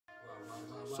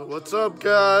So what's up,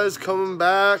 guys? Coming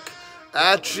back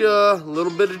at you. A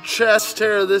little bit of chest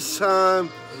hair this time.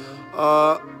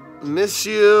 Miss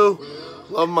you.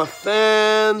 Love my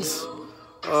fans.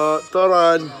 Thought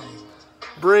I'd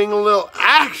bring a little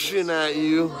action at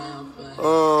you.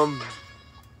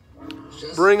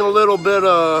 Bring a little bit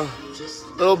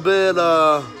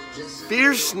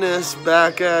fierceness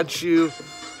back at you.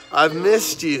 I've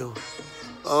missed you.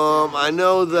 I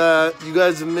know that you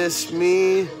guys have missed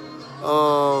me.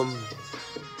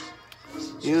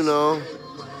 You know,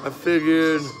 I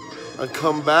figured I'd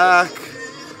come back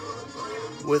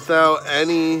without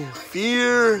any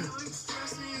fear.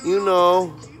 You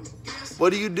know,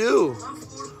 what do you do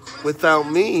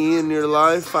without me in your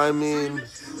life? I mean,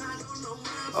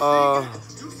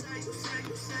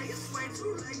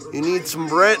 you need some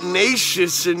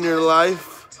Brentnacious in your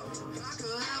life.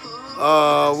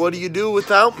 What do you do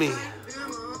without me?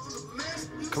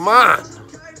 Come on.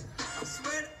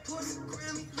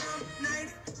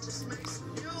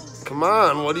 Come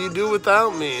on, what do you do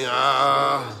without me?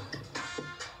 I'm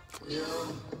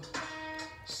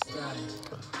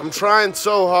trying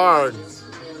so hard.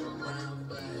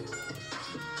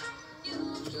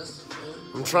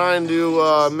 I'm trying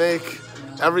to make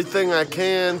everything I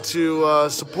can to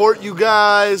support you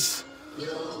guys.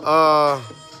 I'll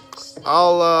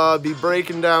be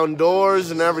breaking down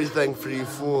doors and everything for you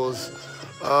fools.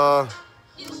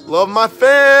 Love my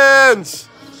fans!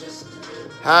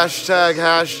 #, #, #.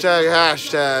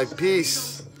 Peace.